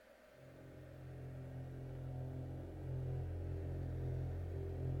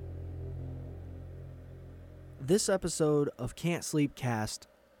This episode of Can't Sleep Cast,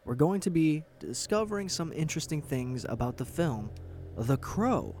 we're going to be discovering some interesting things about the film The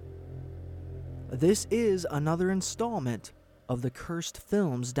Crow. This is another installment of the Cursed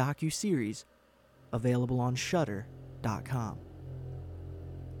Films docuseries, available on Shudder.com.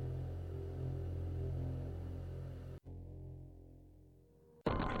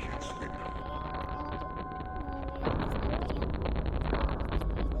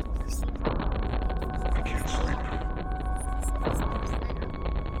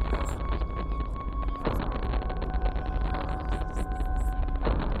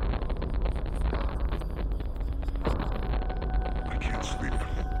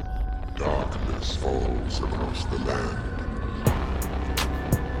 Darkness falls across the land.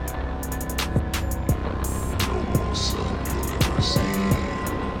 No more sun you'll ever see.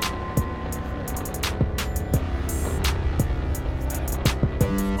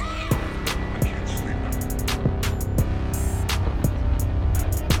 I can't sleep. I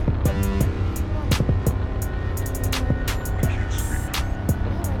can't sleep.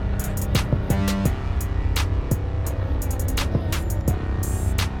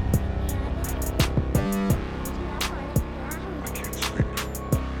 I can't sleep.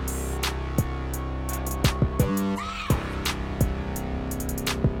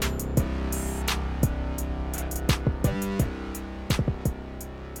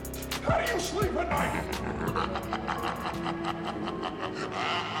 How do you sleep at night?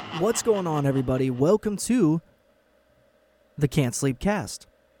 What's going on, everybody? Welcome to the Can't Sleep Cast.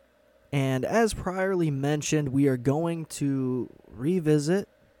 And as priorly mentioned, we are going to revisit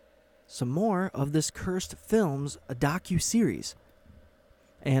some more of this Cursed Films docuseries.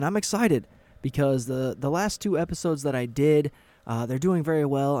 And I'm excited because the last two episodes that I did, they're doing very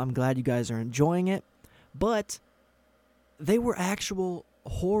well. I'm glad you guys are enjoying it. But they were actual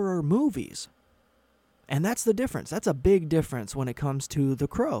horror movies. And that's the difference. That's a big difference when it comes to The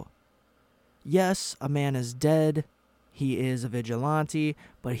Crow. Yes, a man is dead. He is a vigilante,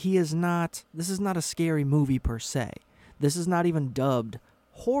 but he is not. This is not a scary movie per se. This is not even dubbed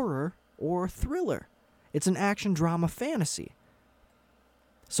horror or thriller. It's an action drama fantasy.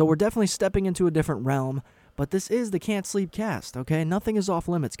 So we're definitely stepping into a different realm, but this is the Can't Sleep Cast, okay? Nothing is off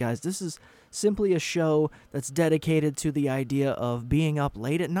limits, guys. This is simply a show that's dedicated to the idea of being up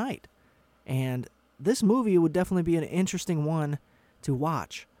late at night. And this movie would definitely be an interesting one to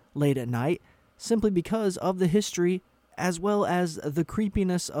watch late at night, simply because of the history as well as the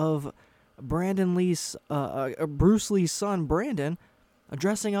creepiness of Bruce Lee's son, Brandon,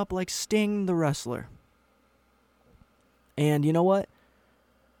 dressing up like Sting the wrestler. And you know what?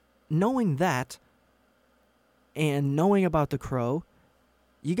 Knowing that, and knowing about The Crow,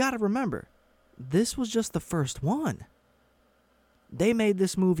 you gotta remember, this was just the first one. They made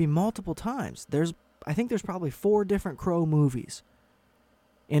this movie multiple times. I think there's probably 4 different Crow movies.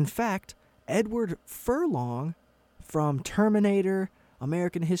 In fact, Edward Furlong from Terminator,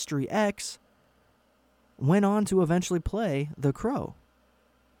 American History X, went on to eventually play The Crow.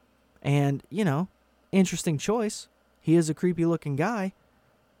 And, you know, interesting choice. He is a creepy looking guy.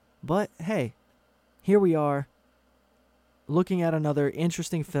 But, hey, here we are, looking at another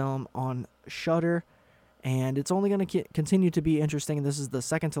interesting film on Shudder. And it's only going to continue to be interesting. This is the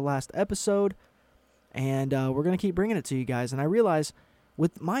second to last episode. And we're going to keep bringing it to you guys. And I realize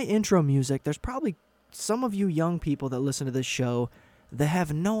with my intro music, there's probably some of you young people that listen to this show that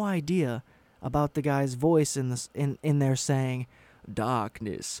have no idea about the guy's voice in there saying,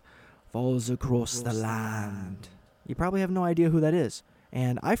 "Darkness falls across the land." You probably have no idea who that is.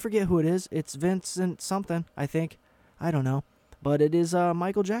 And I forget who it is. It's Vincent something, I think. I don't know. But it is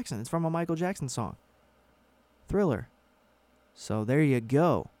Michael Jackson. It's from a Michael Jackson song. Thriller. So there you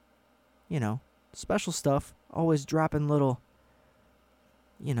go. You know, special stuff. Always dropping little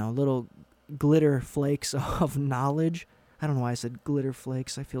glitter flakes of knowledge. I don't know why I said glitter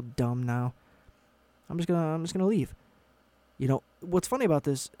flakes. I feel dumb now. I'm just gonna leave. You know, what's funny about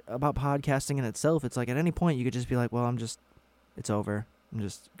this, about podcasting in itself, it's like at any point you could just be like, well, it's over. I'm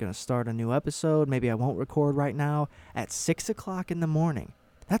just gonna start a new episode. Maybe I won't record right now at 6 o'clock in the morning.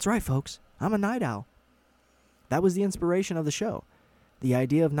 That's right, folks. I'm a night owl. That was the inspiration of the show. The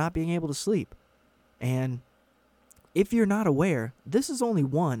idea of not being able to sleep. And if you're not aware, this is only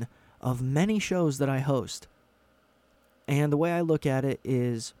one of many shows that I host. And the way I look at it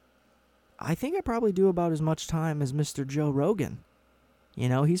is, I think I probably do about as much time as Mr. Joe Rogan. You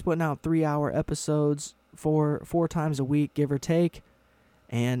know, he's putting out 3-hour episodes four times a week, give or take.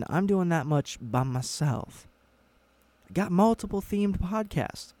 And I'm doing that much by myself. I got multiple themed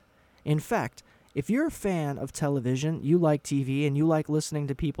podcasts. In fact, If you're a fan of television, you like TV, and you like listening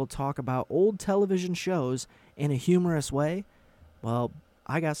to people talk about old television shows in a humorous way, well,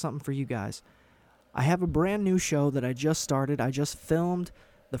 I got something for you guys. I have a brand new show that I just started. I just filmed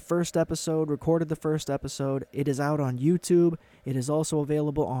the first episode, recorded the first episode. It is out on YouTube. It is also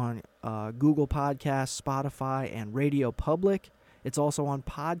available on Google Podcasts, Spotify, and Radio Public. It's also on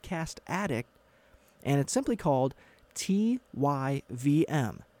Podcast Addict, and it's simply called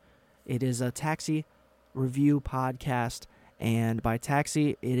TYVM. It is a taxi review podcast, and by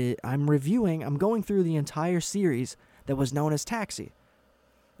taxi, I'm going through the entire series that was known as Taxi.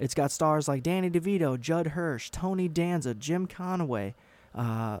 It's got stars like Danny DeVito, Judd Hirsch, Tony Danza, Jim Conaway,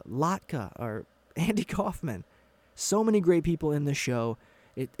 Latka, or Andy Kaufman. So many great people in the show.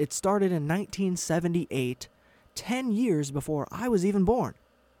 It started in 1978, 10 years before I was even born.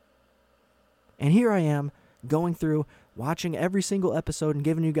 And here I am, going through, watching every single episode and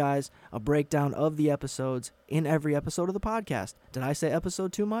giving you guys a breakdown of the episodes in every episode of the podcast. Did I say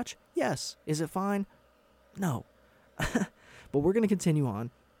episode too much? Yes. Is it fine? No. But we're going to continue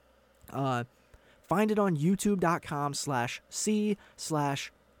on. Find it on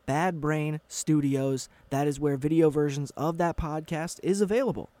youtube.com/c/badbrainstudios. That is where video versions of that podcast is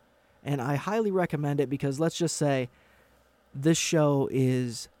available. And I highly recommend it because let's just say this show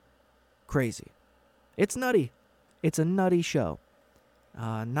is crazy. It's nutty. It's a nutty show.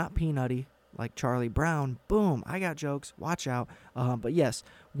 Not peanutty like Charlie Brown. Boom. I got jokes. Watch out. But yes,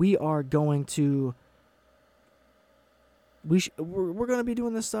 we are going to... We're going to be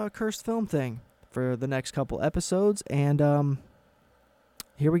doing this cursed film thing for the next couple episodes. And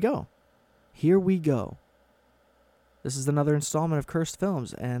here we go. Here we go. This is another installment of Cursed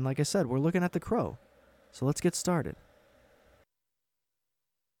Films. And like I said, we're looking at The Crow. So let's get started.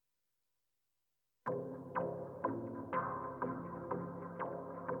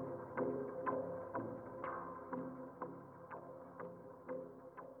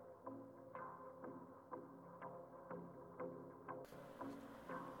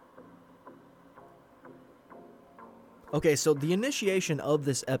 Okay, so the initiation of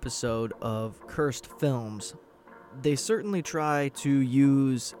this episode of Cursed Films, they certainly try to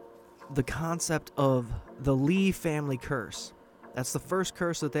use the concept of the Lee family curse. That's the first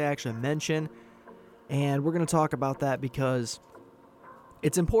curse that they actually mention, and we're going to talk about that because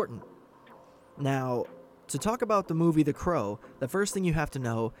it's important. Now, to talk about the movie The Crow, the first thing you have to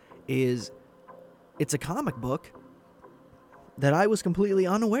know is it's a comic book that I was completely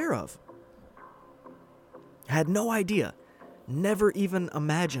unaware of. Had no idea. Never even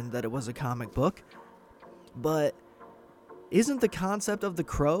imagined that it was a comic book. But isn't the concept of The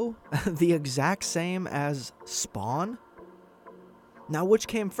Crow the exact same as Spawn? Now, which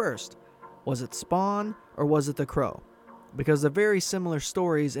came first? Was it Spawn or was it The Crow? Because they're very similar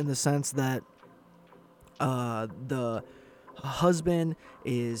stories in the sense that the husband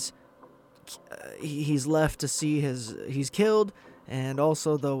is... he's left to see he's killed, and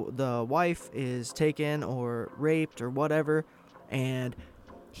also the wife is taken or raped or whatever, and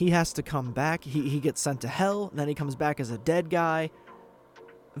he has to come back. He gets sent to hell, and then he comes back as a dead guy.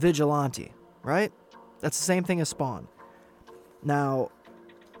 Vigilante, right? That's the same thing as Spawn. Now,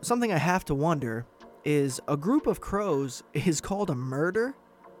 something I have to wonder is a group of crows is called a murder?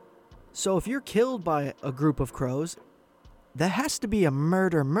 So if you're killed by a group of crows, that has to be a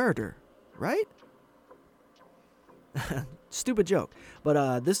murder, right? Stupid joke.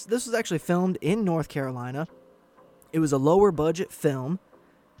 But this was actually filmed in North Carolina. It was a lower budget film.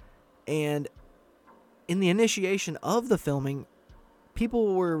 And in the initiation of the filming,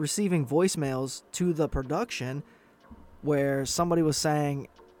 people were receiving voicemails to the production where somebody was saying,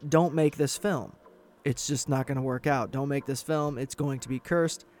 don't make this film. It's just not going to work out. Don't make this film. It's going to be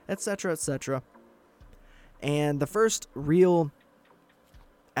cursed, etc., etc. And the first real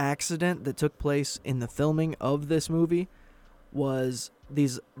accident that took place in the filming of this movie was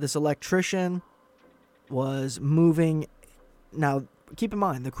this electrician was moving. Now, keep in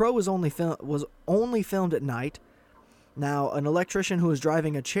mind, The Crow was only filmed at night. Now, an electrician who was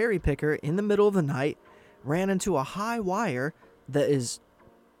driving a cherry picker in the middle of the night ran into a high wire that is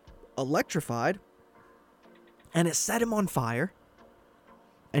electrified, and it set him on fire,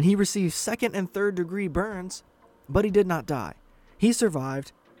 and he received second and third degree burns, but he did not die. He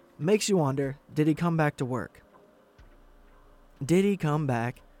survived. Makes you wonder, did he come back to work? Did he come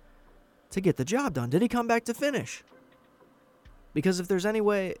back to get the job done? Did he come back to finish? Because if there's any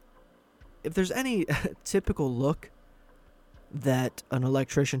typical look that an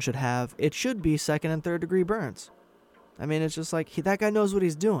electrician should have, it should be second and third degree burns. I mean, it's just like, that guy knows what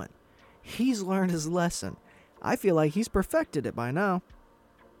he's doing. He's learned his lesson. I feel like he's perfected it by now.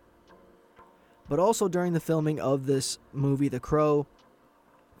 But also during the filming of this movie, The Crow,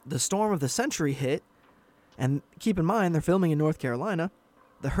 the storm of the century hit. And keep in mind, they're filming in North Carolina.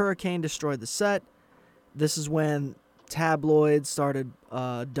 The hurricane destroyed the set. This is when tabloids started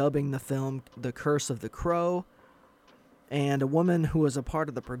dubbing the film The Curse of the Crow. And a woman who was a part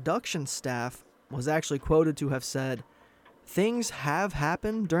of the production staff was actually quoted to have said, "Things have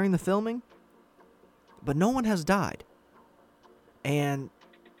happened during the filming, but no one has died." And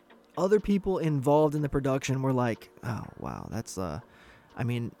other people involved in the production were like, "Oh, wow, that's,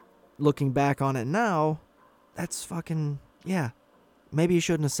 looking back on it now, that's fucking, yeah, maybe you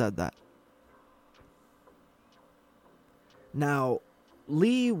shouldn't have said that." Now,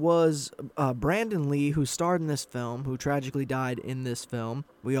 Lee was, Brandon Lee, who starred in this film, who tragically died in this film.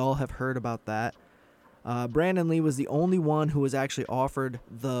 We all have heard about that. Brandon Lee was the only one who was actually offered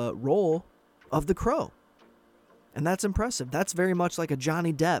the role of the Crow. And that's impressive. That's very much like a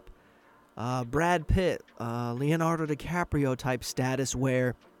Johnny Depp, Brad Pitt, Leonardo DiCaprio type status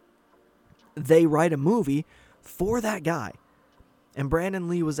where they write a movie for that guy. And Brandon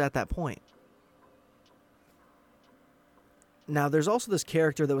Lee was at that point. Now, there's also this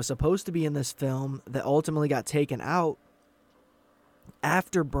character that was supposed to be in this film that ultimately got taken out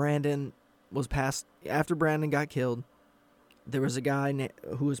after Brandon got killed. There was a guy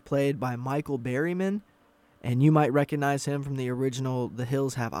who was played by Michael Berryman, and you might recognize him from the original The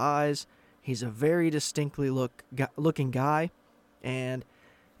Hills Have Eyes. He's a very distinctly looking guy, and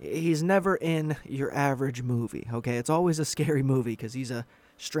he's never in your average movie, okay? It's always a scary movie because he's a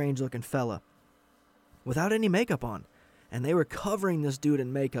strange-looking fella without any makeup on. And they were covering this dude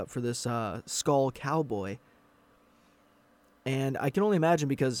in makeup for this Skull Cowboy. And I can only imagine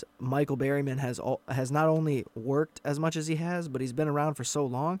because Michael Berryman has not only worked as much as he has, but he's been around for so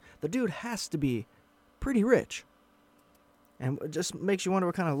long. The dude has to be pretty rich. And it just makes you wonder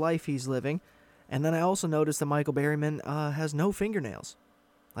what kind of life he's living. And then I also noticed that Michael Berryman has no fingernails.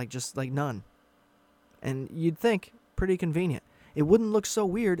 Just none. And you'd think, pretty convenient. It wouldn't look so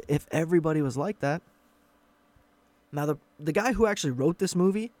weird if everybody was like that. Now, the guy who actually wrote this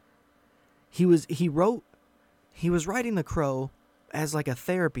movie, he was writing The Crow as like a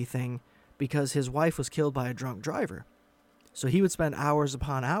therapy thing because his wife was killed by a drunk driver. So he would spend hours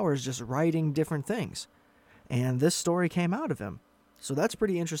upon hours just writing different things. And this story came out of him. So that's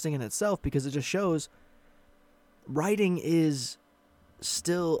pretty interesting in itself because it just shows writing is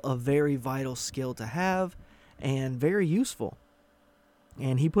still a very vital skill to have and very useful.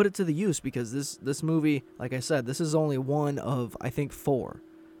 And he put it to the use because this movie, like I said, this is only one of, I think, 4.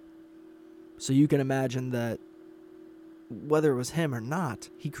 So you can imagine that whether it was him or not,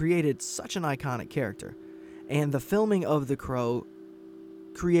 he created such an iconic character. And the filming of The Crow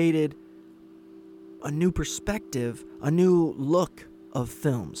created a new perspective, a new look of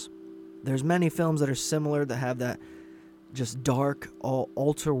films. There's many films that are similar that have that just dark,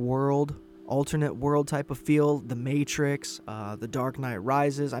 alternate world type of feel. The Matrix, The Dark Knight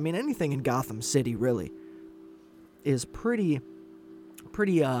Rises. I mean, anything in Gotham City really is pretty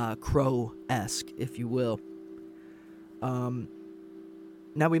Crow-esque, if you will. Now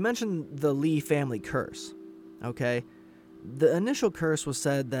we mentioned the Lee family curse. Okay, the initial curse was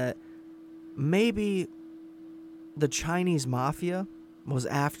said that maybe the Chinese mafia was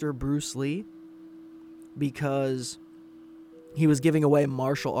after Bruce Lee because he was giving away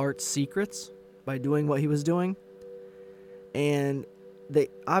martial arts secrets by doing what he was doing. And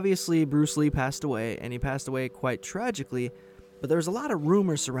obviously Bruce Lee passed away, and he passed away quite tragically, but there was a lot of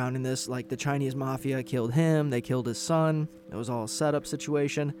rumors surrounding this, like the Chinese mafia killed him, they killed his son. It was all a setup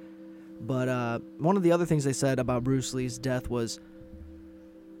situation. But one of the other things they said about Bruce Lee's death was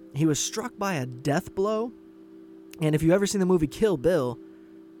he was struck by a death blow. And if you've ever seen the movie Kill Bill,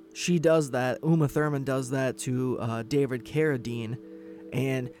 she does that. Uma Thurman does that to David Carradine.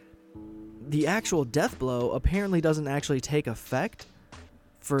 And the actual death blow apparently doesn't actually take effect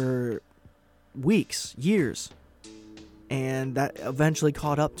for weeks, years. And that eventually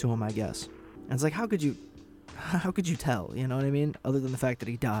caught up to him, I guess. And it's like, how could you tell? You know what I mean? Other than the fact that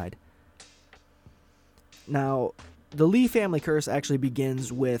he died. Now, the Lee family curse actually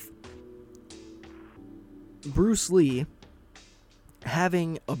begins with Bruce Lee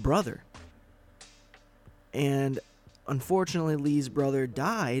having a brother. And unfortunately, Lee's brother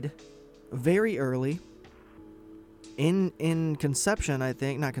died very early. In conception, I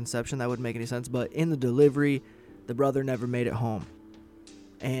think. Not conception, that wouldn't make any sense. But in the delivery, the brother never made it home.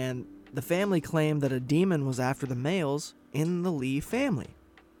 And the family claimed that a demon was after the males in the Lee family.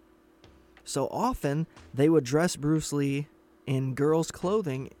 So often, they would dress Bruce Lee in girls'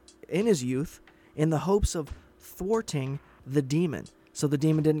 clothing in his youth in the hopes of thwarting the demon, so the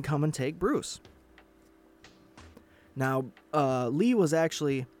demon didn't come and take Bruce. Now, Lee was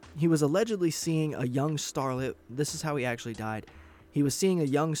allegedly seeing a young starlet. This is how he actually died. He was seeing a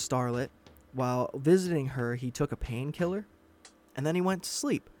young starlet. While visiting her, he took a painkiller, and then he went to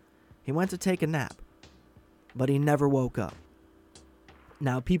sleep. He went to take a nap, but he never woke up.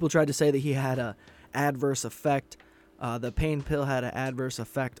 Now, people tried to say that he had a adverse effect. The pain pill had an adverse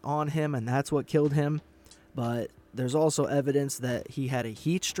effect on him, and that's what killed him. But there's also evidence that he had a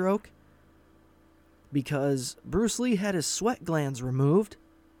heat stroke, because Bruce Lee had his sweat glands removed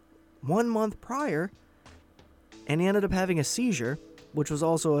 1 month prior, and he ended up having a seizure, which was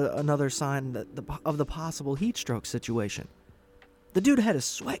also another sign that of the possible heat stroke situation. The dude had his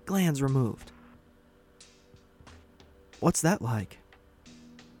sweat glands removed. What's that like?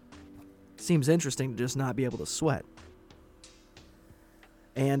 Seems interesting to just not be able to sweat.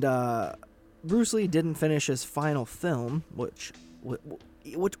 And Bruce Lee didn't finish his final film, which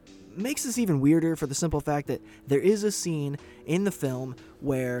makes this even weirder for the simple fact that there is a scene in the film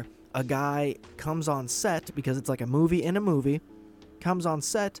where a guy comes on set, because it's like a movie in a movie, comes on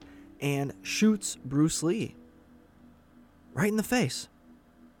set and shoots Bruce Lee right in the face.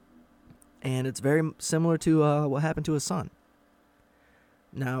 And it's very similar to what happened to his son.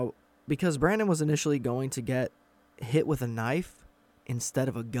 Now, because Brandon was initially going to get hit with a knife instead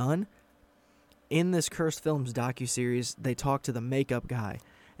of a gun, in this Cursed Films docuseries, they talk to the makeup guy.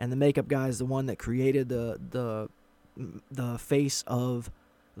 And the makeup guy is the one that created the face of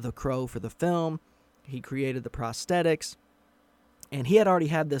the Crow for the film. He created the prosthetics. And he had already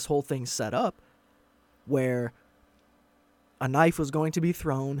had this whole thing set up where a knife was going to be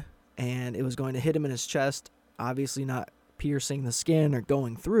thrown and it was going to hit him in his chest, obviously not piercing the skin or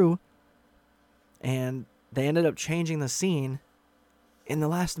going through. And they ended up changing the scene in the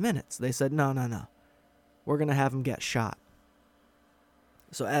last minutes. They said, no. We're going to have him get shot.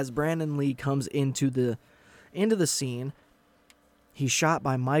 So as Brandon Lee comes into the scene, he's shot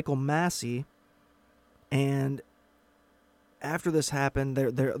by Michael Massey, and after this happened,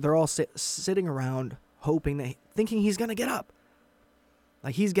 they're all sitting around thinking he's gonna get up.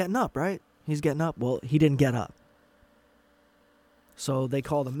 Like, he's getting up, right? He's getting up. Well, he didn't get up. So they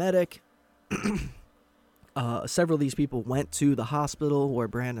call the medic. Several of these people went to the hospital where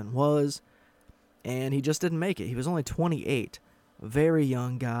Brandon was, and he just didn't make it. He was only 28, a very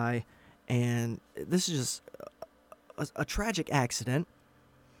young guy, and this is just a tragic accident,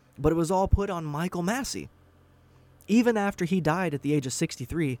 but it was all put on Michael Massey. Even after he died at the age of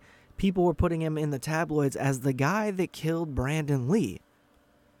 63, people were putting him in the tabloids as the guy that killed Brandon Lee.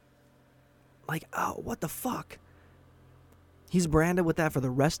 Like, oh, what the fuck? He's branded with that for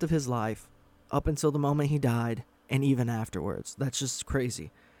the rest of his life, up until the moment he died, and even afterwards. That's just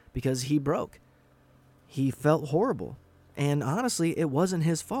crazy, because he broke. He felt horrible. And honestly, it wasn't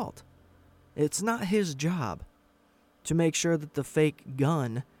his fault. It's not his job to make sure that the fake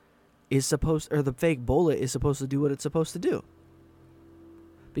gun the fake bullet is supposed to do what it's supposed to do.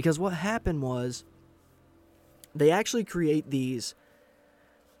 Because what happened was, they actually create these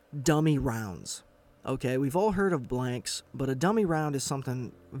dummy rounds. Okay, we've all heard of blanks, but a dummy round is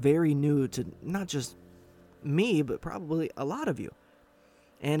something very new to not just me, but probably a lot of you.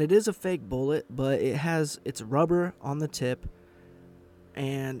 And it is a fake bullet, but it's rubber on the tip.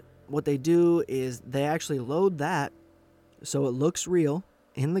 And what they do is they actually load that so it looks real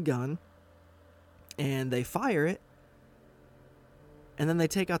in the gun, and they fire it, and then they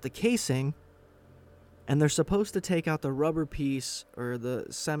take out the casing, and they're supposed to take out the rubber piece or the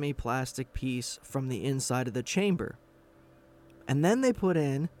semi-plastic piece from the inside of the chamber. And then they put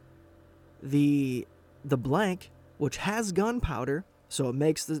in the blank, which has gunpowder, so it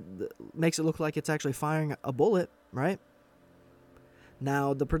makes it look like it's actually firing a bullet, right?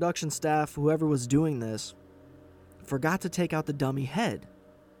 Now, the production staff, whoever was doing this, forgot to take out the dummy head.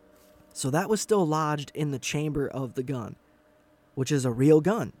 So that was still lodged in the chamber of the gun, which is a real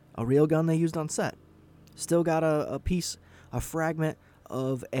gun they used on set. Still got a fragment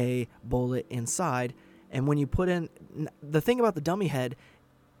of a bullet inside. And when you put in, the thing about the dummy head,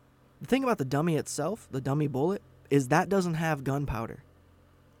 the thing about the dummy itself, the dummy bullet, is that doesn't have gunpowder.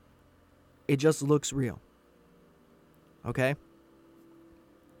 It just looks real. Okay?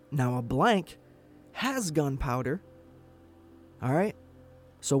 Now a blank has gunpowder. Alright?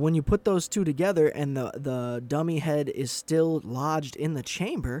 So when you put those two together and the dummy head is still lodged in the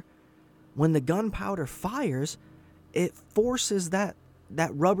chamber, when the gunpowder fires, it forces that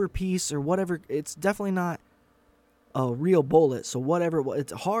rubber piece or whatever. It's definitely not a real bullet, so whatever.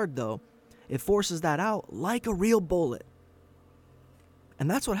 It's hard, though. It forces that out like a real bullet. And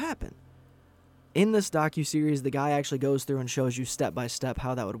that's what happened. In this docuseries, the guy actually goes through and shows you step by step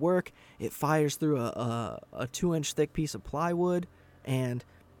how that would work. It fires through a 2-inch thick piece of plywood, and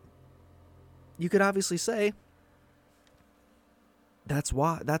you could obviously say that's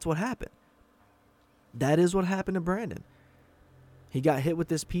what happened. That is what happened to Brandon. He got hit with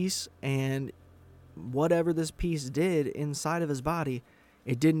this piece, and whatever this piece did inside of his body,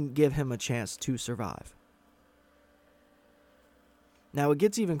 it didn't give him a chance to survive. Now, it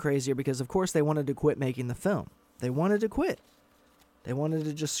gets even crazier because, of course, they wanted to quit making the film. They wanted to quit. They wanted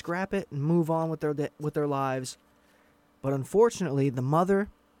to just scrap it and move on with their lives. But unfortunately, the mother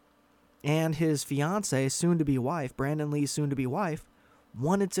and his fiancée, soon-to-be wife, Brandon Lee's soon-to-be wife,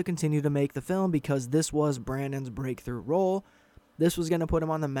 wanted to continue to make the film because this was Brandon's breakthrough role. This was going to put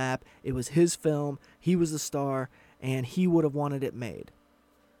him on the map. It was his film. He was the star, and he would have wanted it made.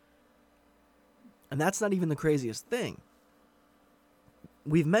 And that's not even the craziest thing.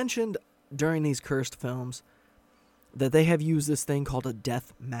 We've mentioned during these cursed films that they have used this thing called a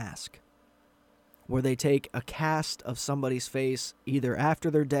death mask, where they take a cast of somebody's face either after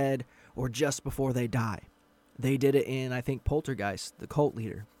they're dead or just before they die. They did it in, I think, Poltergeist, the cult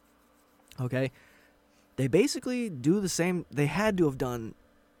leader. Okay? They basically do the same. They had to have done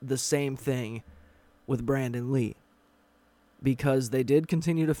the same thing with Brandon Lee, because they did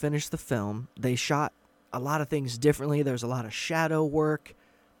continue to finish the film. They shot a lot of things differently. There's a lot of shadow work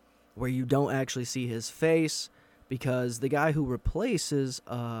where you don't actually see his face, because the guy who replaces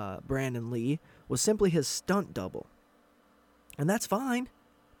Brandon Lee was simply his stunt double. And that's fine.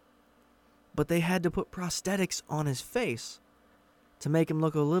 But they had to put prosthetics on his face to make him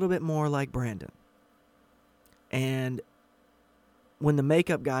look a little bit more like Brandon. And when the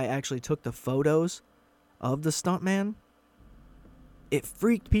makeup guy actually took the photos of the stuntman, it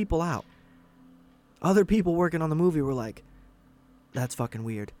freaked people out. Other people working on the movie were like, that's fucking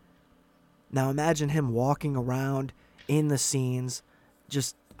weird. Now imagine him walking around in the scenes,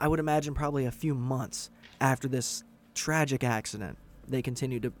 just, I would imagine probably a few months after this tragic accident. They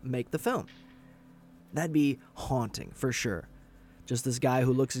continued to make the film. That'd be haunting for sure. Just this guy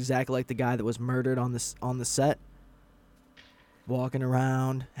who looks exactly like the guy that was murdered on the set, walking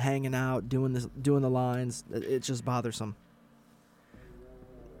around, hanging out, doing the lines. It's just bothersome.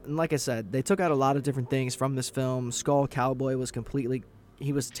 And like I said, they took out a lot of different things from this film. Skull Cowboy was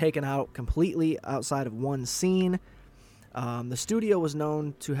taken out completely outside of one scene. The studio was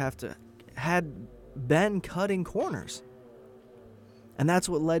known to had been cutting corners. And that's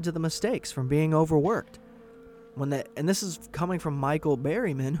what led to the mistakes from being overworked. And this is coming from Michael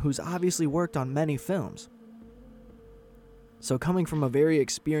Berryman, who's obviously worked on many films. So coming from a very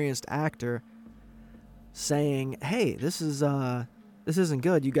experienced actor saying, hey, this isn't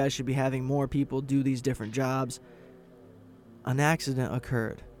good. You guys should be having more people do these different jobs. An accident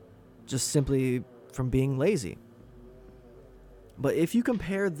occurred, just simply from being lazy. But if you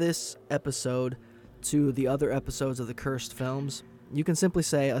compare this episode to the other episodes of the cursed films, you can simply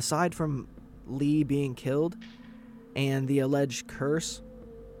say, aside from Lee being killed and the alleged curse,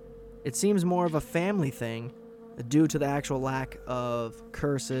 it seems more of a family thing due to the actual lack of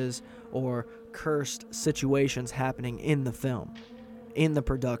curses or cursed situations happening in the film, in the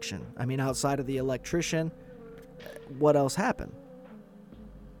production. I mean, outside of the electrician, what else happened?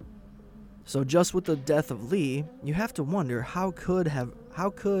 So just with the death of Lee, you have to wonder how good, how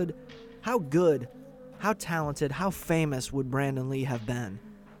talented, how famous would Brandon Lee have been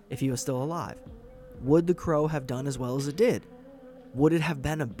if he was still alive? Would The Crow have done as well as it did? Would it have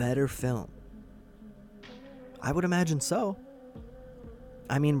been a better film? I would imagine so.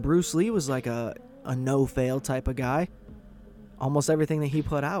 I mean, Bruce Lee was like a no-fail type of guy. Almost everything that he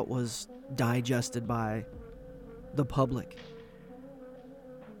put out was digested by the public.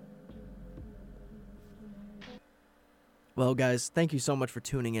 Well, guys, thank you so much for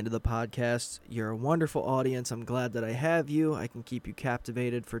tuning into the podcast. You're a wonderful audience. I'm glad that I have you. I can keep you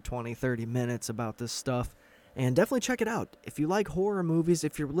captivated for 20, 30 minutes about this stuff. And definitely check it out. If you like horror movies,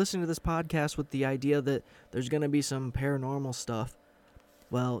 if you're listening to this podcast with the idea that there's going to be some paranormal stuff,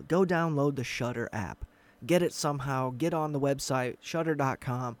 well, go download the Shudder app. Get it somehow. Get on the website,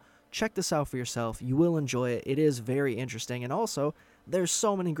 Shudder.com. Check this out for yourself. You will enjoy it. It is very interesting. And also, there's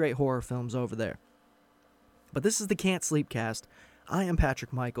so many great horror films over there. But this is the Can't Sleep Cast. I am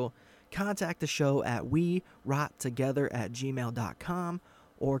Patrick Michael. Contact the show at werottogether@gmail.com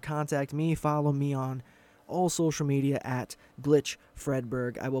or contact me, follow me on all social media at Glitch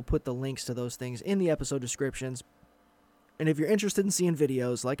Fredberg. I will put the links to those things in the episode descriptions. And if you're interested in seeing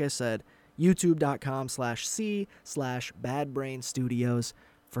videos, like I said, youtube.com/c/badbrainstudios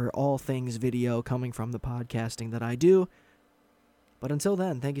for all things video coming from the podcasting that I do. But until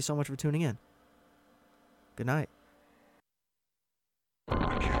then, thank you so much for tuning in. Good night.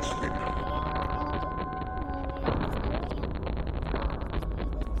 I can't sleep.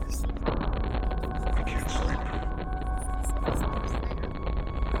 I can't sleep.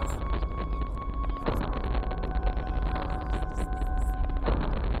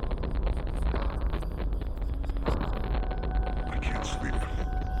 I can't sleep.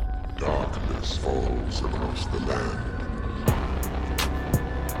 Darkness falls across the land.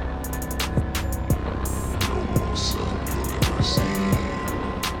 No more sun you'll ever see.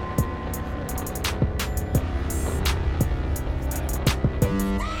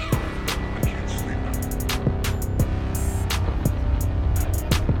 I can't sleep.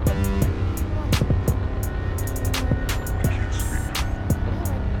 I can't sleep.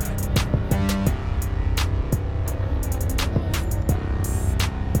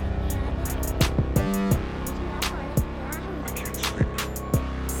 I can't sleep.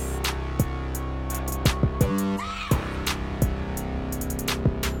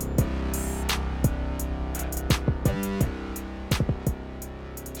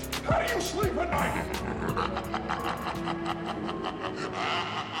 How do you sleep at night?